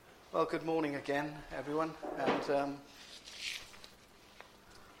Well, good morning again, everyone. And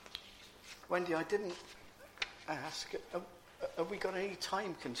Wendy, I didn't ask, have we got any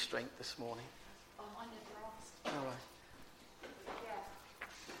time constraint this morning? Oh, I never asked. All right.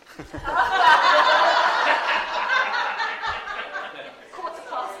 Yeah.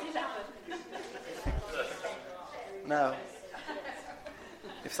 11:15. No.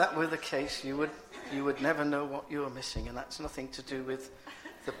 If that were the case, you would never know what you were missing, and that's nothing to do with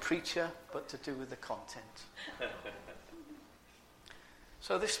the preacher, but to do with the content.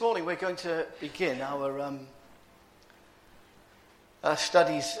 So this morning we're going to begin our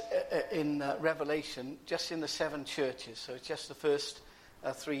studies in Revelation, just in the 7 churches. So it's just the first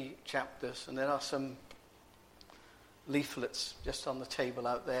 3 chapters, and there are some leaflets just on the table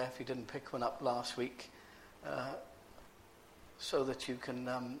out there, if you didn't pick one up last week, so that you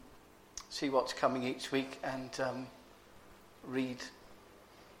can see what's coming each week and read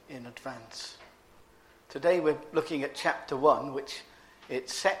in advance. Today we're looking at chapter 1, which it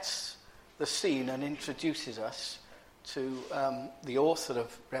sets the scene and introduces us to the author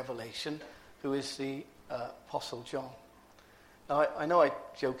of Revelation, who is the Apostle John. Now, I know I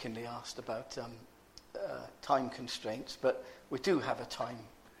jokingly asked about time constraints, but we do have a time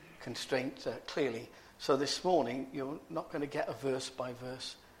constraint, clearly. So this morning, you're not going to get a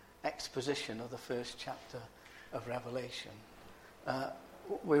verse-by-verse exposition of the first chapter of Revelation.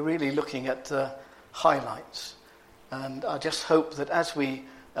 We're really looking at the highlights. And I just hope that as we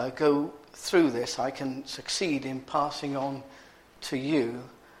go through this, I can succeed in passing on to you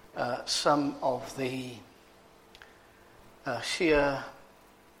some of the sheer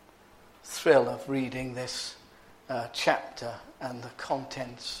thrill of reading this chapter and the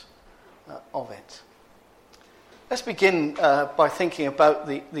contents of it. Let's begin by thinking about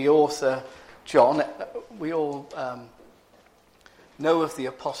the author, John. We all know of the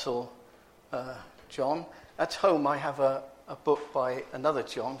Apostle John. At home I have a book by another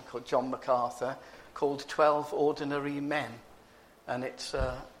John, called John MacArthur, called 12 Ordinary Men. And it's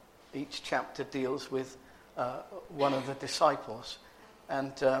each chapter deals with one of the disciples.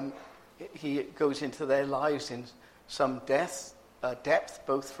 And he goes into their lives in some depth,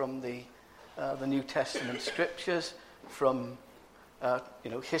 both from the New Testament scriptures, from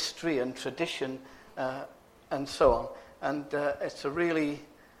history and tradition, and so on. And it's a really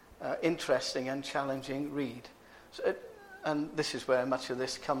interesting and challenging read. And this is where much of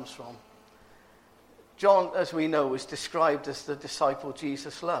this comes from. John, as we know, is described as the disciple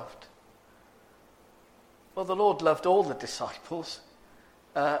Jesus loved. Well, the Lord loved all the disciples,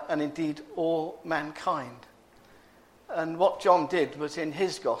 and indeed all mankind. And what John did was, in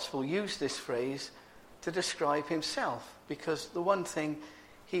his gospel, use this phrase to describe himself, because the one thing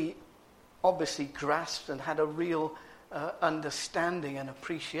he obviously grasped and had a real understanding and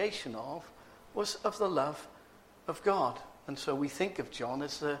appreciation of was of the love of God. And so we think of John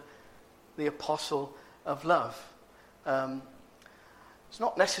as the apostle of love. It's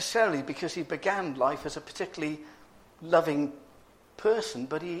not necessarily because he began life as a particularly loving person,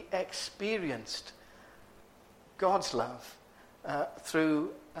 but he experienced God's love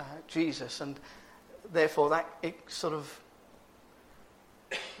through Jesus, and therefore that it sort of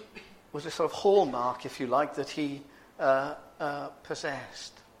was a sort of hallmark, if you like, that he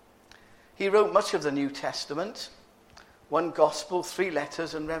possessed. He wrote much of the New Testament, 1 Gospel, 3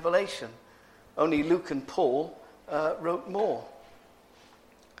 letters, and Revelation. Only Luke and Paul wrote more.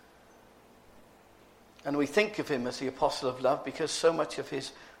 And we think of him as the apostle of love because so much of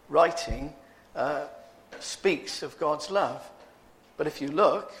his writing speaks of God's love. But if you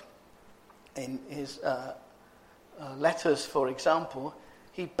look in his letters, for example,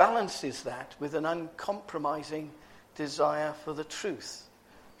 he balances that with an uncompromising desire for the truth.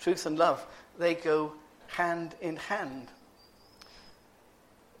 Truth and love, they go hand in hand.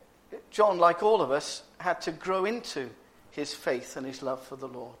 John, like all of us, had to grow into his faith and his love for the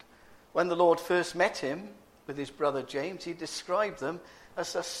Lord. When the Lord first met him with his brother James, he described them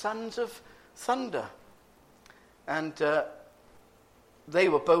as the sons of thunder. And they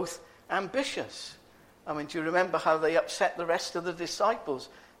were both ambitious. I mean, do you remember how they upset the rest of the disciples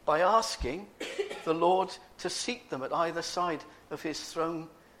by asking the Lord to seat them at either side of his throne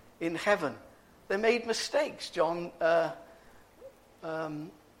in heaven? They made mistakes. John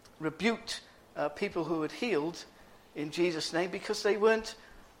rebuked people who had healed in Jesus' name because they weren't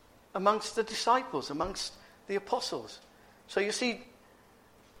amongst the disciples, amongst the apostles. So you see,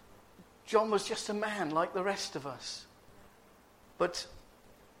 John was just a man like the rest of us. But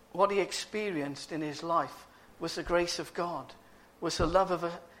what he experienced in his life was the grace of God, was the love of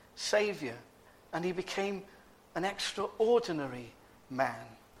a Saviour, and he became an extraordinary man.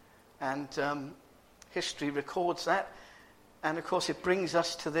 And history records that. And of course it brings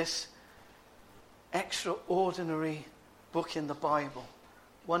us to this extraordinary book in the Bible.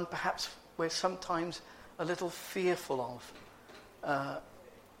 One perhaps we're sometimes a little fearful of.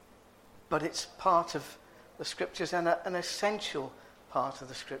 But it's part of the Scriptures and an essential part of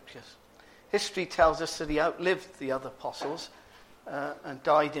the Scriptures. History tells us that he outlived the other apostles and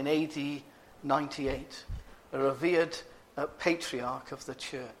died in AD 98, a revered patriarch of the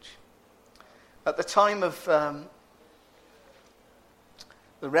church. At the time of the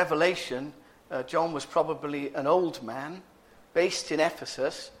Revelation, John was probably an old man, based in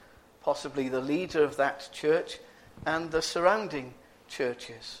Ephesus, possibly the leader of that church and the surrounding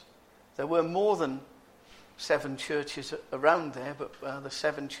churches. There were more than 7 churches around there, but the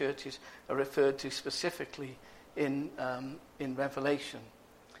 7 churches are referred to specifically in Revelation.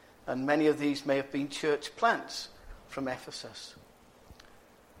 And many of these may have been church plants from Ephesus.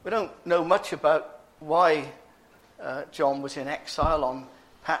 We don't know much about why John was in exile on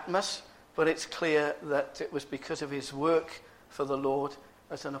Patmos, but it's clear that it was because of his work for the Lord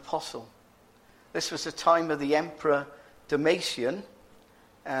as an apostle. This was the time of the Emperor Domitian,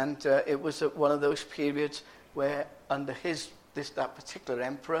 and it was at one of those periods where under that particular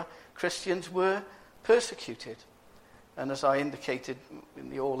emperor, Christians were persecuted. And as I indicated in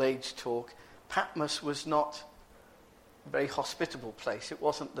the all-age talk, Patmos was not a very hospitable place. It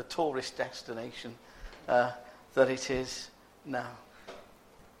wasn't the tourist destination that it is now.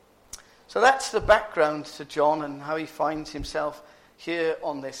 So that's the background to John and how he finds himself here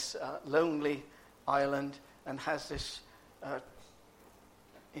on this lonely island and has this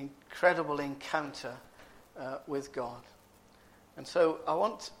incredible encounter with God. And so I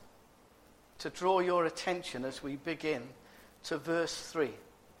want to draw your attention as we begin to verse 3,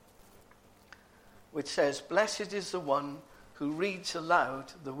 which says, "Blessed is the one who reads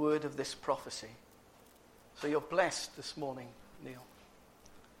aloud the word of this prophecy." So you're blessed this morning, Neil.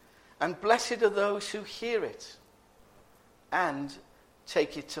 "And blessed are those who hear it and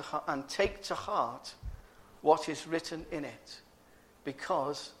take to heart what is written in it,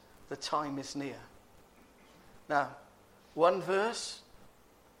 because the time is near." Now, one verse,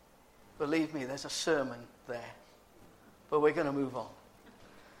 believe me, there's a sermon there. But we're going to move on.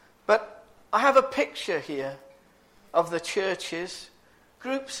 But I have a picture here of the churches,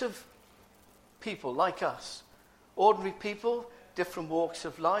 groups of people like us, ordinary people, different walks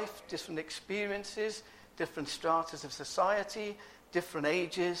of life, different experiences, different stratas of society, different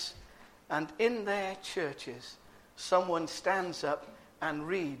ages. And in their churches, someone stands up and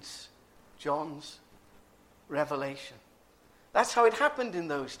reads John's Revelation. That's how it happened in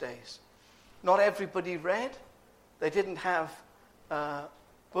those days. Not everybody read. They didn't have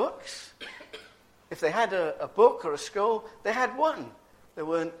books. If they had a book or a scroll, they had one. There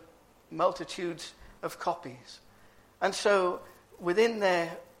weren't multitudes of copies. And so within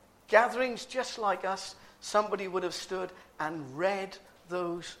their gatherings, just like us, somebody would have stood and read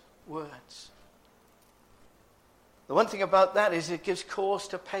those words. The one thing about that is it gives cause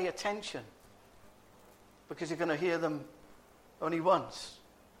to pay attention, because you're going to hear them only once.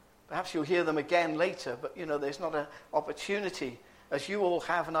 Perhaps you'll hear them again later, but there's not an opportunity, as you all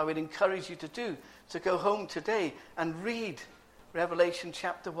have, and I would encourage you to do, to go home today and read Revelation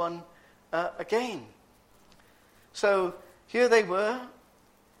chapter 1 again. So here they were,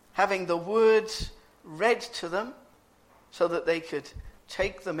 having the words read to them so that they could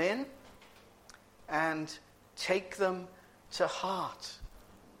take them in and take them to heart.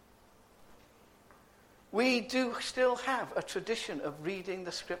 We do still have a tradition of reading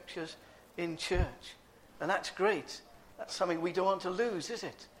the Scriptures in church, and that's great. That's something we don't want to lose, is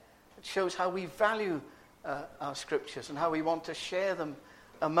it? It shows how we value our Scriptures and how we want to share them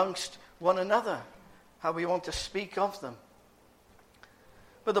amongst one another, how we want to speak of them.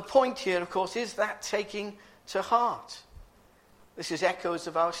 But the point here, of course, is that taking to heart. This is echoes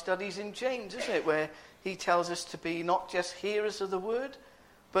of our studies in James, isn't it? Where he tells us to be not just hearers of the word,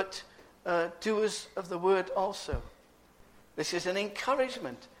 but doers of the word also. This is an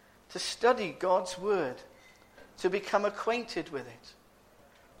encouragement to study God's word, to become acquainted with it.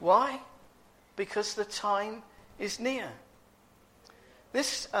 Why? Because the time is near.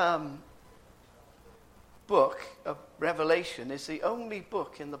 This book of Revelation is the only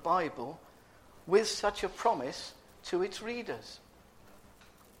book in the Bible with such a promise to its readers.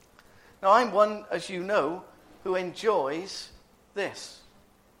 Now, I'm one, as you know, who enjoys this.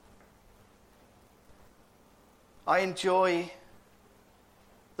 I enjoy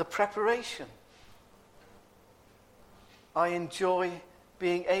the preparation. I enjoy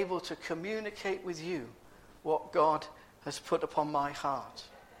being able to communicate with you what God has put upon my heart.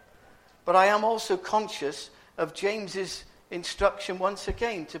 But I am also conscious of James's instruction once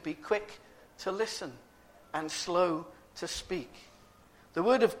again to be quick to listen and slow to speak. The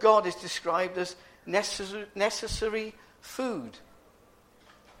word of God is described as necessary food.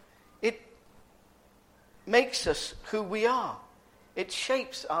 It makes us who we are. It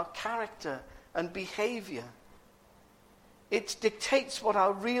shapes our character and behavior. It dictates what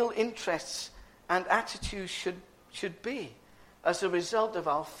our real interests and attitudes should be as a result of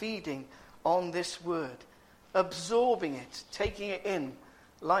our feeding on this word, absorbing it, taking it in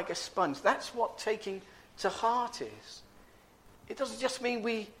like a sponge. That's what taking to heart is. It doesn't just mean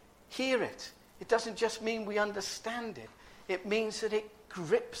we hear it. It doesn't just mean we understand it. It means that it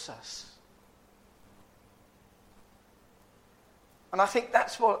grips us. And I think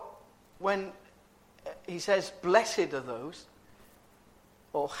that's what, when he says, blessed are those,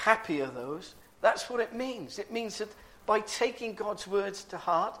 or happy are those, that's what it means. It means that by taking God's words to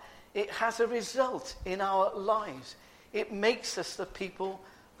heart, it has a result in our lives. It makes us the people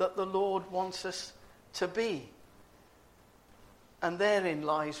that the Lord wants us to be. And therein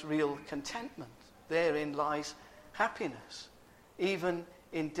lies real contentment. Therein lies happiness, even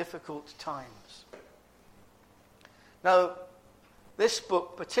in difficult times. Now, this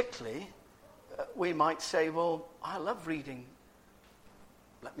book particularly, we might say, well, I love reading.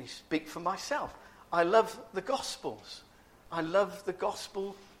 Let me speak for myself. I love the Gospels. I love the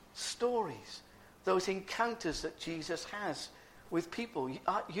Gospel stories, those encounters that Jesus has with people.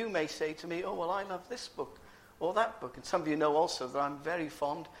 You may say to me, oh, well, I love this book or that book. And some of you know also that I'm very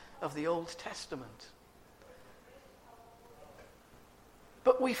fond of the Old Testament.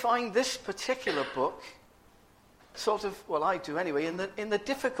 But we find this particular book sort of, well, I do anyway, in the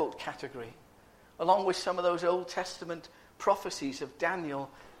difficult category, along with some of those Old Testament prophecies of Daniel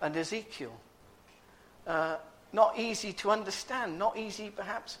and Ezekiel. Not easy to understand, not easy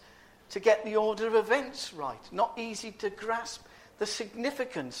perhaps to get the order of events right, not easy to grasp the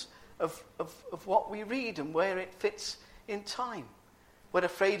significance of what we read and where it fits in time. We're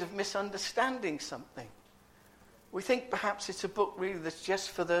afraid of misunderstanding something. We think perhaps it's a book really that's just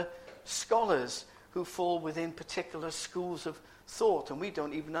for the scholars who fall within particular schools of thought, and we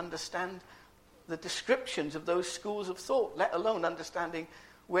don't even understand the descriptions of those schools of thought, let alone understanding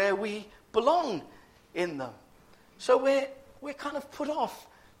where we belong in them. So we're kind of put off.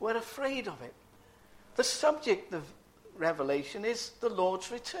 We're afraid of it. The subject of Revelation is the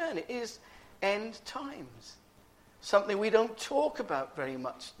Lord's return. It is end times. Something we don't talk about very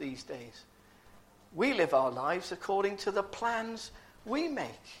much these days. We live our lives according to the plans we make,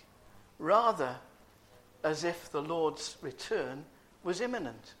 rather as if the Lord's return was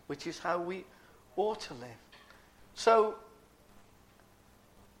imminent, which is how we ought to live. So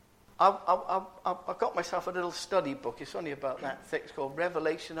I've got myself a little study book. It's only about that thick. It's called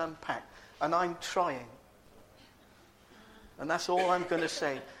Revelation Unpacked. And I'm trying. And that's all I'm going to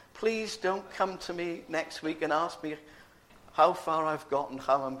say. Please don't come to me next week and ask me how far I've gotten,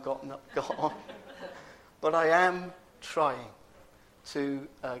 how I've got on. But I am trying to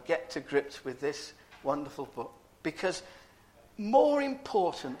get to grips with this wonderful book. Because more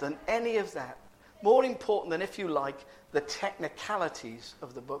important than any of that, more important than, if you like, the technicalities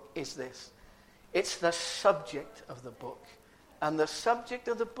of the book is this. It's the subject of the book. And the subject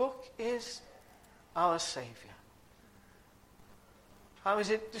of the book is our Saviour. How is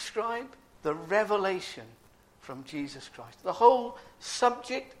it described? The revelation from Jesus Christ. The whole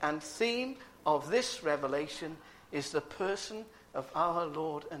subject and theme of this revelation is the person of our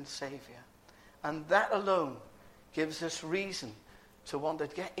Lord and Saviour. And that alone gives us reason to want to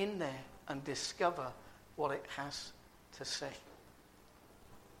get in there and discover what it has to say.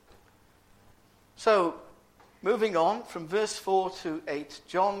 So, moving on from verse 4 to 8,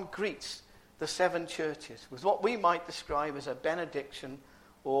 John greets the 7 churches with what we might describe as a benediction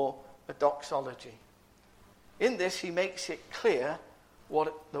or a doxology. In this, he makes it clear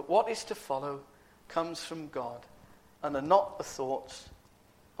that what is to follow comes from God and are not the thoughts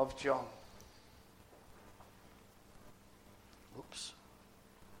of John. Oops.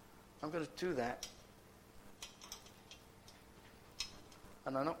 I'm going to do that.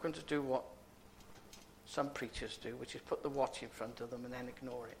 And I'm not going to do what some preachers do, which is put the watch in front of them and then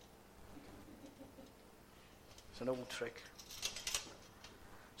ignore it. It's an old trick.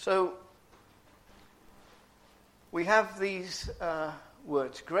 So, we have these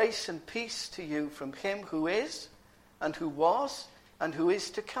words. Grace and peace to you from him who is, and who was, and who is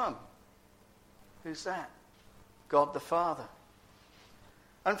to come. Who's that? God the Father.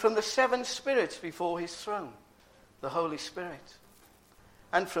 And from the 7 spirits before his throne, the Holy Spirit.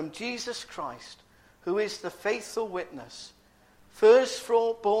 And from Jesus Christ, who is the faithful witness,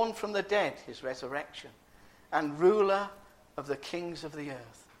 Firstborn from the dead, his resurrection, and ruler of the kings of the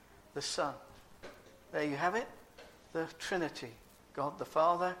earth, the Son. There you have it, the Trinity. God the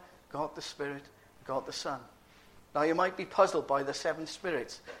Father, God the Spirit, God the Son. Now you might be puzzled by the 7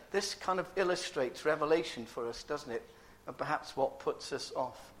 spirits. This kind of illustrates Revelation for us, doesn't it? And perhaps what puts us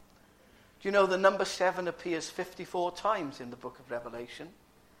off. Do you know the number 7 appears 54 times in the book of Revelation?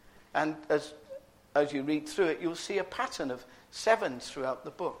 And as you read through it, you'll see a pattern of 7s throughout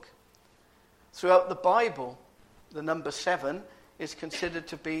the book. Throughout the Bible, the number 7 is considered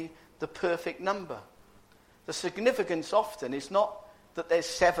to be the perfect number. The significance often is not that there's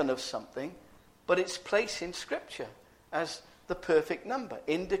 7 of something, but its place in Scripture as the perfect number,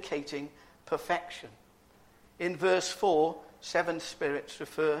 indicating perfection. In verse 4, 7 spirits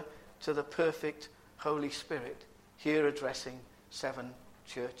refer to the perfect Holy Spirit, here addressing 7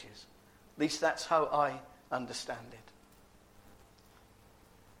 churches. At least that's how I understand it.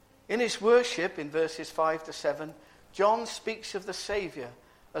 In his worship, in verses 5 to 7, John speaks of the Saviour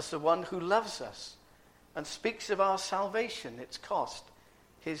as the one who loves us and speaks of our salvation, its cost,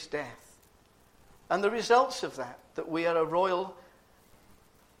 his death. And the results of that we are a royal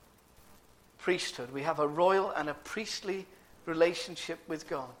priesthood. We have a royal and a priestly relationship with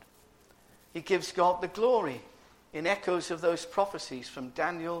God. He gives God the glory in echoes of those prophecies from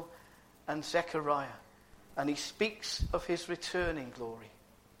Daniel and Zechariah. And he speaks of his returning glory.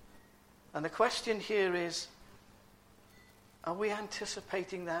 And the question here is, are we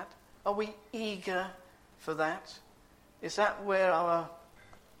anticipating that? Are we eager for that? Is that where our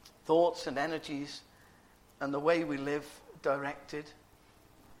thoughts and energies and the way we live directed?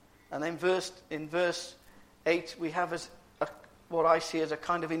 And then in verse 8 we have what I see as a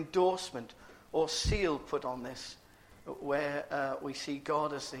kind of endorsement or seal put on this, where we see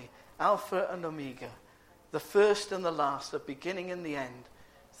God as the Alpha and Omega, the first and the last, the beginning and the end,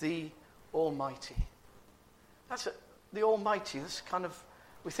 the Almighty. The Almighty. This kind of,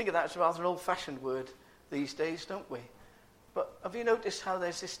 we think of that as a rather old-fashioned word these days, don't we? But have you noticed how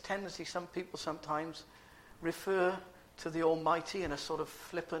there's this tendency, some people sometimes refer to the Almighty in a sort of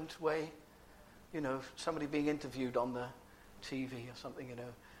flippant way? You know, somebody being interviewed on the TV or something, you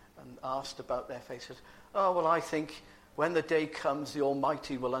know, and asked about their faces. Oh, well, I think when the day comes, the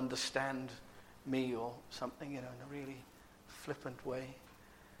Almighty will understand me, or something, you know, in a really flippant way.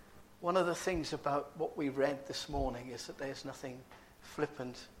 One of the things about what we read this morning is that there's nothing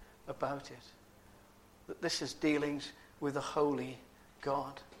flippant about it. That this is dealings with a holy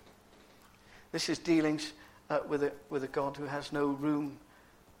God. This is dealings with a God who has no room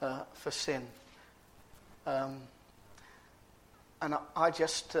for sin. And I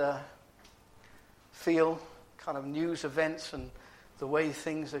just feel kind of news events and the way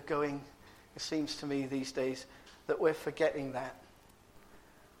things are going, it seems to me these days, that we're forgetting that.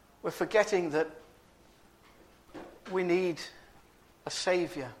 We're forgetting that we need a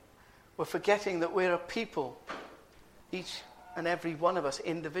Saviour. We're forgetting that we're a people. Each and every one of us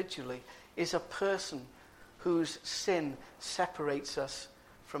individually is a person whose sin separates us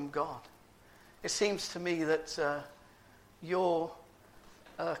from God. It seems to me that your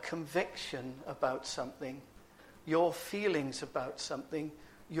conviction about something, your feelings about something,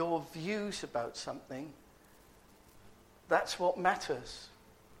 your views about something, that's what matters.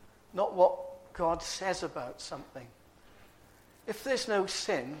 Not what God says about something. If there's no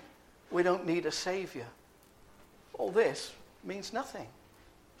sin, we don't need a Saviour. All this means nothing.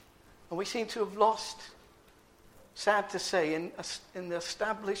 And we seem to have lost, sad to say, in the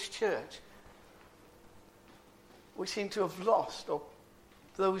established church, we seem to have lost, or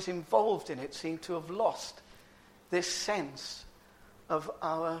those involved in it seem to have lost, this sense of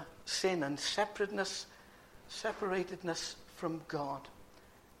our sin and separatedness from God,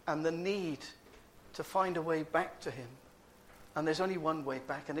 and the need to find a way back to him. And there's only one way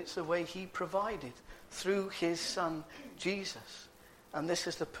back, and it's the way he provided through his Son, Jesus. And this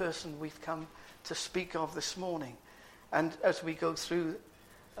is the person we've come to speak of this morning. And as we go through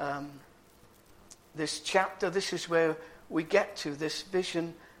this chapter, this is where we get to this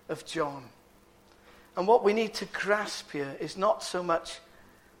vision of John. And what we need to grasp here is not so much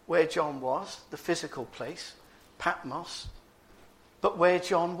where John was, the physical place, Patmos, but where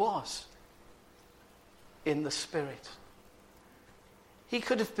John was, in the Spirit. He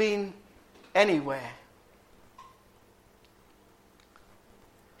could have been anywhere.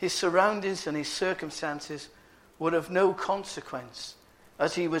 His surroundings and his circumstances would have no consequence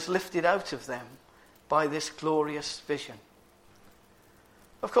as he was lifted out of them by this glorious vision.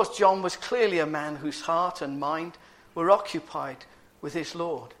 Of course, John was clearly a man whose heart and mind were occupied with his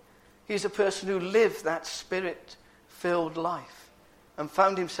Lord. He's a person who lived that Spirit-filled life. and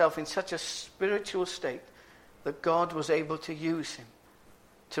found himself in such a spiritual state that God was able to use him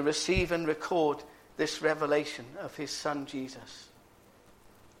to receive and record this revelation of his son Jesus.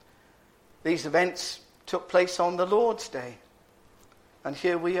 These events took place on the Lord's Day. And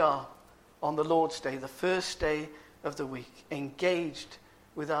here we are on the Lord's Day, the first day of the week, engaged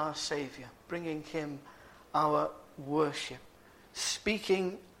with our Saviour, bringing him our worship,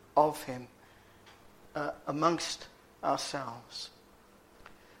 speaking of him amongst ourselves.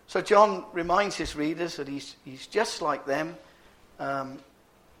 So John reminds his readers that he's just like them, and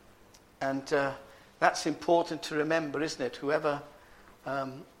that's important to remember, isn't it? Whoever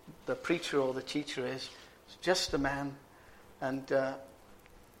the preacher or the teacher is just a man, and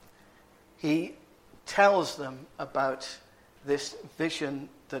he tells them about this vision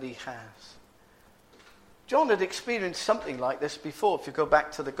that he has. John had experienced something like this before. If you go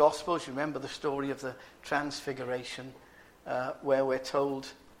back to the Gospels, you remember the story of the Transfiguration, where we're told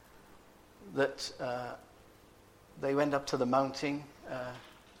that they went up to the mountain,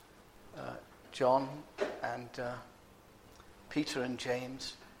 John and Peter and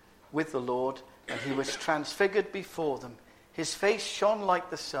James, with the Lord, and he was transfigured before them. His face shone like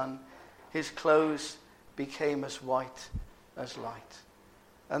the sun, his clothes became as white as light.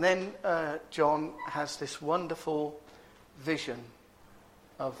 And then John has this wonderful vision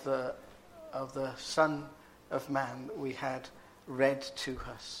of the Son of Man that we had read to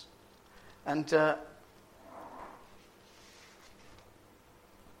us. And I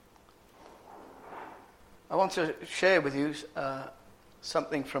want to share with you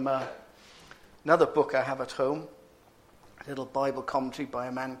something from another book I have at home, a little Bible commentary by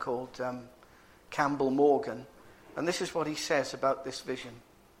a man called Campbell Morgan. And this is what he says about this vision.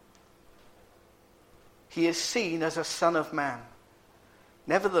 He is seen as a son of man,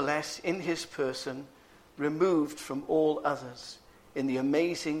 nevertheless in his person removed from all others in the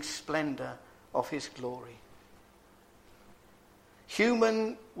amazing splendor of his glory.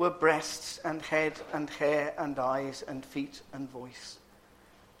 Human were breasts and head and hair and eyes and feet and voice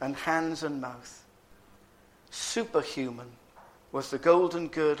and hands and mouth. Superhuman was the golden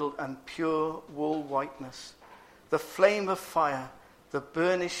girdle and pure wool whiteness, the flame of fire, the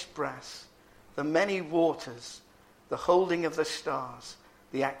burnished brass, the many waters, the holding of the stars,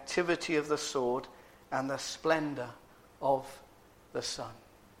 the activity of the sword, and the splendor of the sun.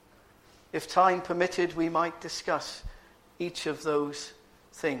 If time permitted, we might discuss each of those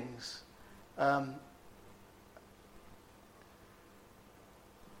things. But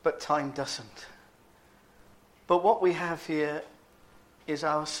time doesn't. But what we have here is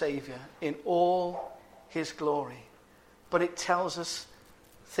our Saviour in all his glory. But it tells us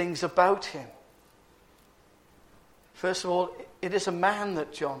things about him. First of all, it is a man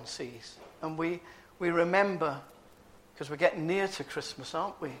that John sees. And we remember, because we're getting near to Christmas,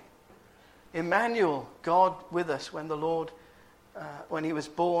 aren't we? Emmanuel, God with us when the Lord, when he was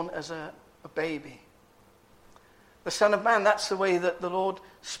born as a baby. The Son of Man, that's the way that the Lord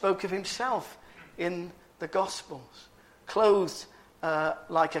spoke of himself in the Gospels. Clothed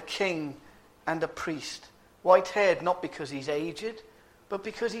like a king and a priest. White-haired, not because he's aged, but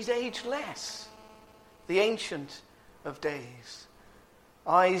because he's aged less. The Ancient of Days.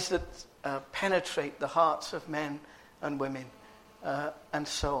 Eyes that penetrate the hearts of men and women, and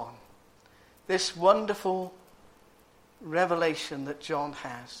so on. This wonderful revelation that John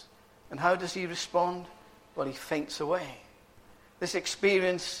has. And how does he respond? Well, he faints away. This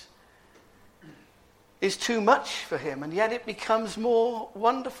experience is too much for him, and yet it becomes more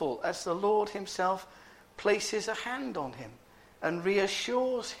wonderful as the Lord himself places a hand on him and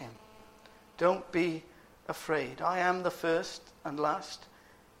reassures him. Don't be afraid. I am the first and last.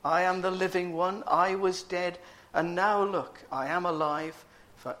 I am the living one. I was dead, and now look, I am alive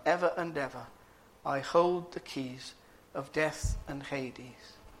forever and ever. I hold the keys of death and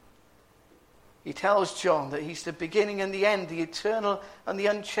Hades. He tells John that he's the beginning and the end, the eternal and the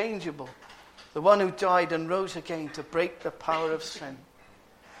unchangeable, the one who died and rose again to break the power of sin.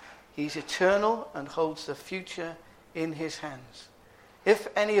 He's eternal and holds the future in his hands. If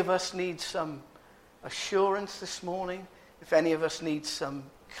any of us need some assurance this morning, if any of us need some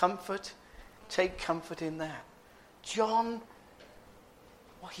comfort, take comfort in that. John,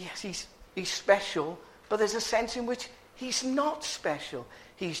 well, yes, he's special, but there's a sense in which he's not special.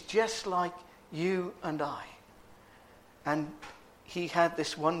 He's just like you and I. And he had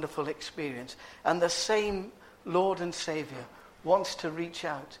this wonderful experience. And the same Lord and Saviour wants to reach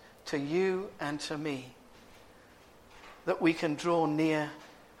out to you and to me, that we can draw near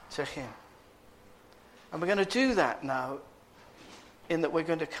to him. And we're going to do that now, in that we're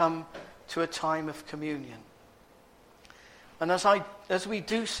going to come to a time of communion. And as we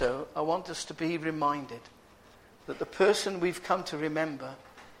do so, I want us to be reminded that the person we've come to remember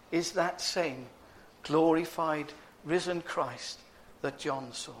is that same glorified, risen Christ that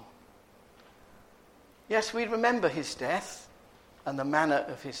John saw. Yes, we remember his death and the manner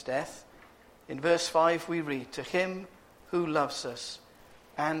of his death. In verse 5 we read, "To him who loves us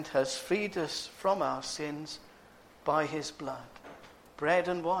and has freed us from our sins by his blood." Bread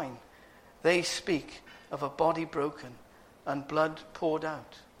and wine, they speak of a body broken and blood poured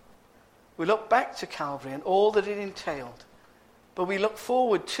out. We look back to Calvary and all that it entailed, but we look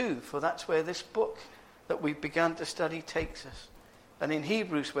forward too, for that's where this book that we've begun to study takes us. And in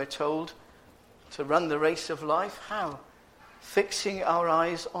Hebrews we're told to run the race of life. How? Fixing our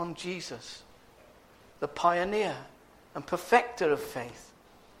eyes on Jesus, the pioneer and perfecter of faith,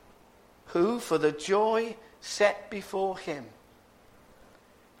 who for the joy set before him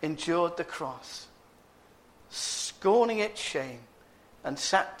endured the cross, scorning its shame, and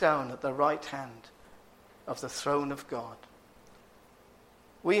sat down at the right hand of the throne of God.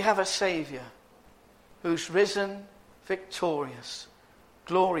 We have a Saviour who's risen, victorious,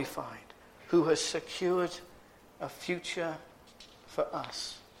 glorified, who has secured a future for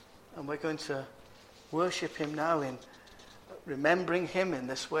us. And we're going to worship him now in remembering him in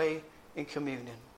this way in communion.